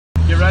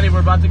Get ready, we're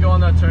about to go on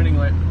that turning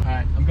lane.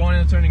 Alright, I'm going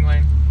in the turning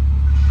lane.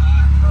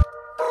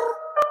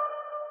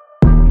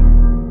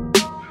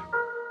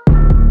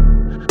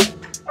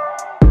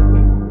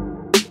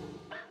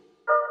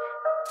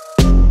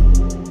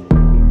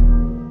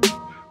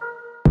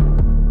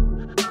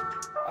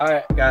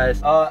 Alright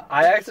guys,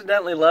 I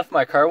accidentally left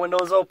my car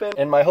windows open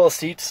and my whole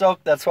seat's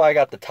soaked. That's why I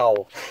got the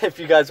towel. If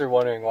you guys are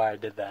wondering why I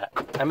did that.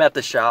 I'm at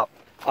the shop.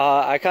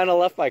 I kind of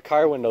left my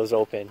car windows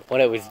open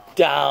when it was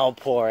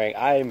downpouring.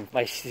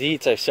 My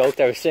seats are soaked.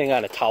 I was sitting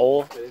on a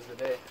towel. Today's the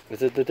day.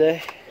 Is it the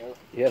day? Yep.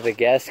 You have the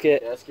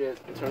gasket.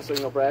 Gasket, turn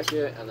signal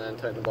bracket, and then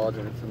tighten the ball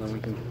joints, and then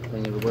we can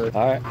bring it to work.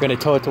 Alright, gonna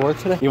tow it to work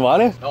today? You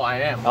want it? Oh, I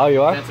am. Oh,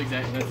 you are? That's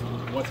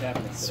what's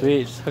happening today.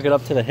 Sweet, just hook it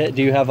up to the hit.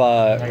 Do you have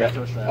a... I got a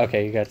tow strap.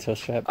 Okay, you got a tow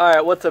strap.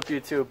 Alright, what's up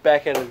YouTube?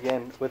 Back at it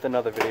again with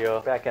another video.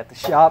 Back at the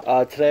shop.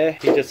 Today,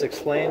 he just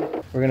explained,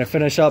 we're gonna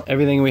finish up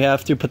everything we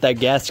have to, put that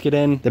gasket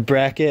in, the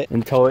bracket,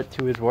 and tow it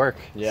to his work.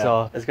 Yeah.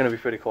 So, it's gonna be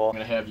pretty cool. I'm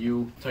gonna have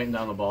you tighten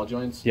down the ball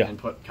joints and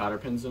put cotter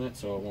pins in it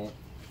so it won't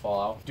fall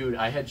out. Dude,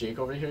 I had Jake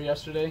over here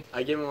yesterday.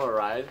 I gave him a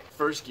ride.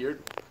 First gear.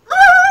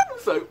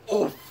 It's like,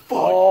 oh fuck.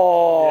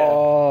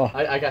 Oh.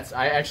 Yeah.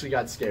 I actually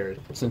got scared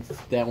since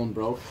that one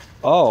broke.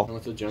 Oh. I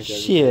went to the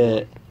junkyard.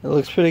 Shit. It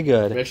looks pretty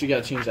good. We actually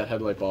got to change that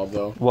headlight bulb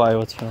though. Why?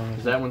 What's wrong?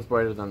 Because that one's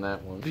brighter than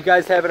that one. If you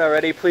guys haven't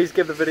already, please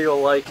give the video a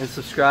like and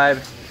subscribe.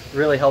 It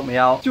really help me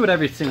out. Do it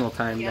every single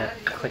time that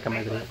I click on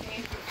my video.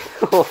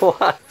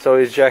 So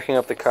he's jacking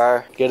up the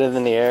car. Get it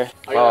in the air.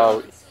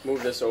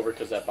 Move this over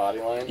because that body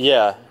line.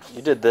 Yeah,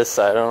 you did this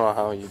side. I don't know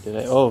how you did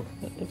it. Oh,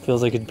 it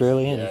feels like it's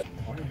barely in. Yeah.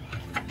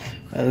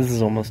 This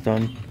is almost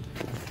done.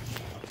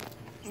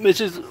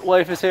 Mitch's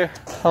wife is here.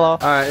 Hello.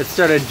 Alright, it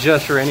started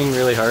just raining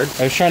really hard.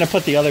 I was trying to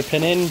put the other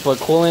pin in, but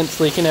coolant's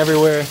leaking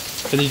everywhere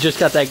because he just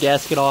got that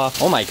gasket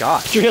off. Oh my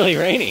god, it's really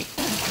raining.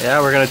 Yeah,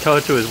 we're gonna tow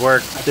it to his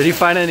work. Did he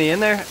find any in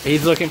there?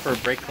 He's looking for a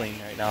brake clean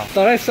right now.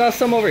 Thought I saw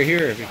some over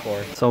here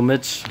before. So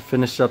Mitch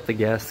finished up the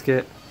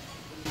gasket.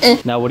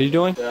 Now what are you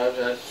doing?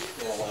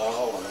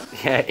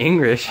 Yeah,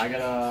 English. I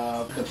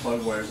got the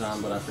plug wires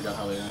on, but I forgot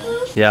how they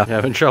are. Yeah, you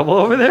having trouble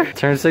over there?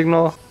 Turn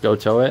signal, go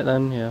tow it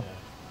then, yeah.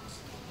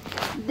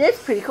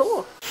 That's pretty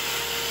cool.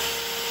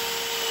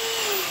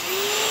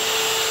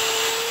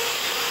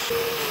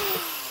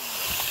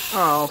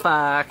 Oh,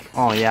 fuck.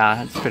 Oh,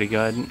 yeah, it's pretty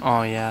good.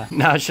 Oh, yeah.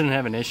 Now it shouldn't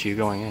have an issue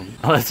going in.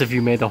 Unless if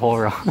you made the hole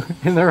wrong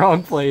in the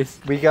wrong place.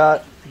 We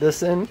got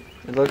this in.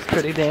 It looks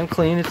pretty damn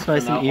clean. It's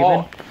nice and even.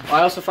 Oh,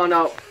 I also found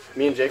out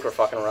me and Jake were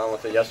fucking around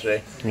with it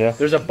yesterday. Yeah.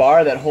 There's a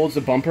bar that holds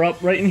the bumper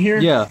up right in here.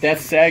 Yeah.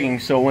 That's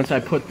sagging, so once I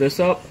put this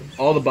up,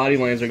 all the body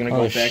lines are gonna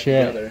go back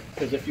together.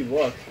 Because if you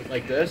look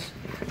like this,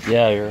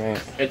 yeah, you're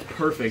right. It's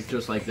perfect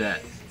just like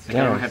that. Like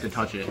I don't have to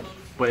touch it.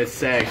 But it's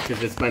sagged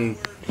because it's been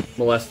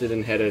molested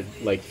and had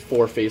like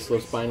 4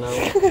 facelifts by now.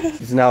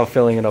 He's now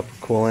filling it up with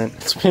coolant.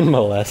 It's been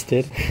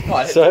molested.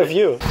 Oh, so have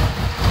you.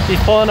 He's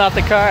pulling out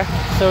the car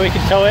so we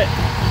can tow it.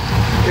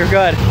 You're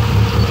good.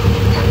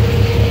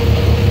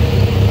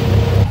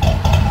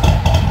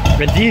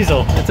 A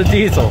diesel. It's a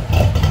diesel.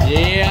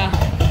 Yeah.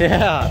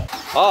 Yeah.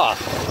 Oh,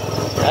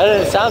 that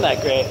didn't sound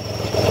that great.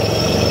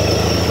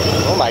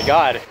 Oh my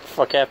god. What the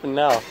fuck happened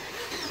now?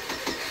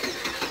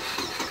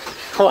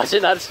 Watch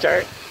it not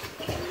start.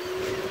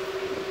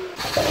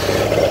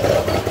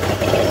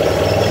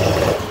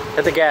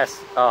 Hit the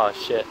gas. Oh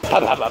shit.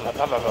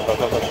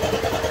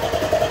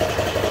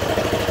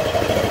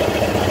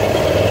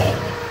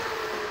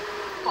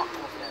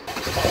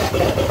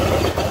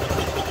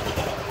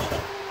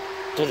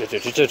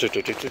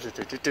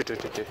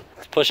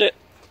 Push it.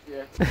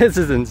 Yeah. This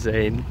is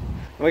insane.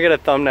 Let me get a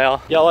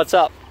thumbnail. Yo, what's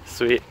up?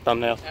 Sweet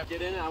thumbnail.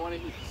 Get in. I want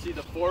to see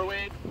the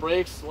 4-way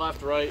brakes,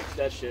 left, right,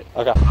 that shit.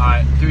 Okay. All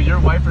right, dude. Your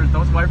wipers.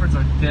 Those wipers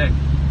are thick.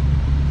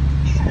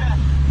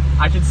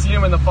 I can see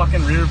him in the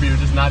fucking rear view,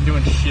 just not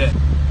doing shit.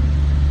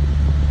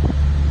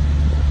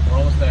 We're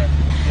almost there.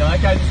 Yeah,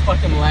 that guy just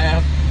fucking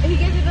laughed. He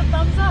gave you the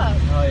thumbs up.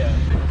 Oh yeah.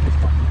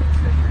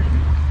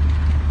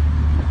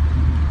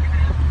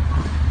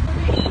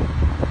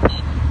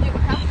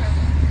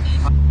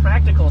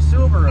 Practical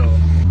Subaru.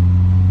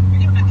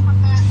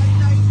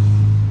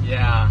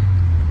 Yeah.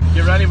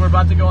 Get ready, we're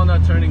about to go on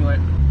that turning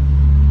lane.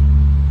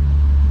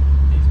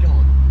 He's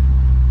going.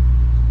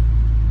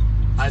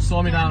 Alright,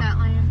 slow me down.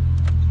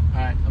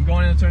 Alright, I'm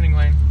going in the turning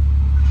lane.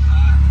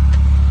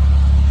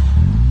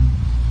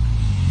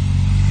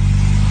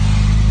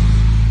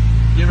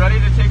 Get ready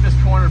to take this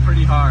corner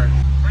pretty hard.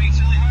 Brakes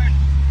really hard?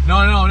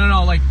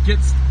 No, like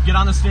get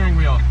on the steering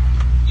wheel.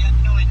 Yeah,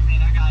 no, wait,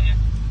 man, I got you.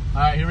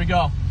 Alright, here we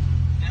go.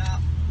 Yeah.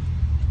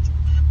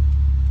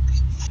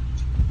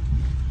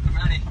 I'm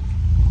ready.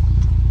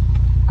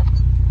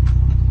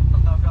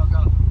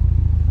 Go.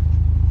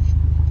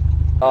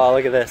 Oh,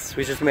 look at this.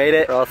 We just made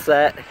it. We're all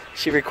set.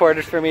 She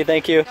recorded for me,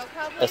 thank you. No problem.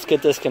 Let's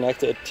get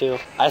disconnected too.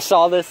 I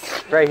saw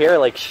this right here,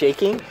 like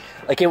shaking.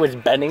 Like it was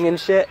bending and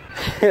shit.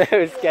 It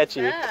was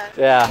sketchy.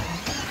 Yeah.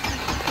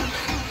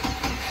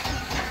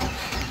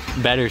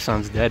 Battery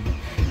sounds dead.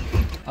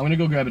 I'm gonna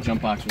go grab a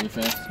jump box really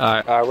fast.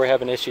 Alright, we're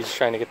having issues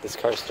trying to get this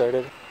car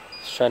started.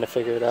 Just trying to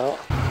figure it out.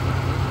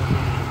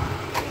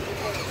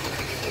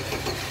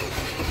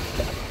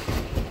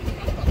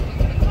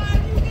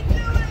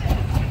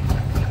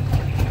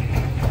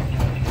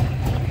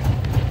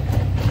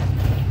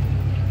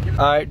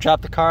 Alright,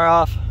 drop the car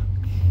off.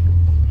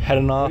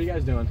 Heading off. What are you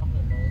guys doing?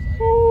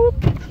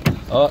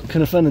 Oh,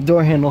 couldn't find the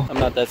door handle. I'm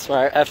not that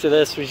smart. After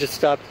this, we just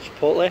stop at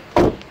Chipotle,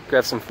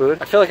 grab some food.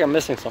 I feel like I'm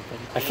missing something.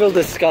 I feel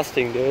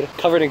disgusting, dude.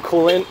 Covered in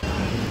coolant.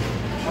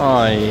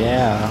 Oh,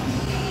 yeah.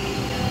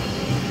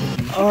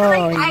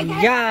 Oh,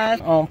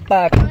 God. Oh,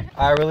 fuck.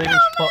 Alright, we're leaving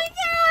Chipotle.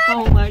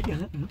 Oh, my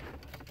God.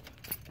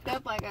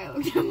 That black guy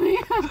looked at me.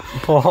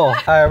 Oh,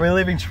 alright, we're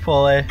leaving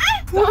Chipotle.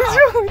 What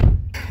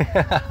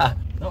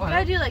did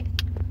I do? Like,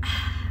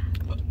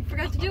 you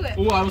forgot to do it.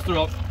 Oh, I almost threw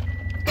up.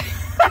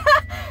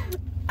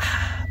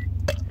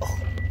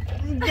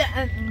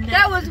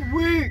 That was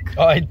weak.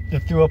 Oh, I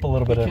threw up a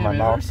little bit in my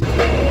mouth.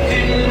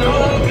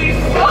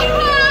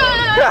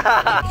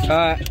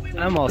 Alright,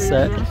 I'm all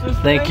set.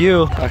 Thank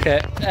you.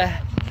 Okay.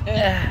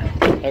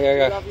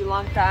 Okay, Love you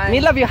long time. Me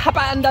love you.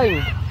 Hapa and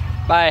down.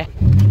 Bye.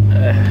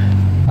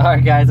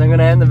 Alright guys, I'm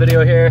gonna end the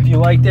video here. If you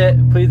liked it,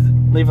 please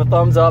leave a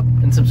thumbs up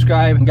and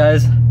subscribe. And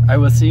guys, I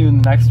will see you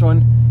in the next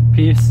one.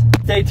 Peace.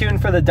 Stay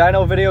tuned for the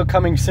dyno video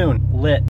coming soon. Lit.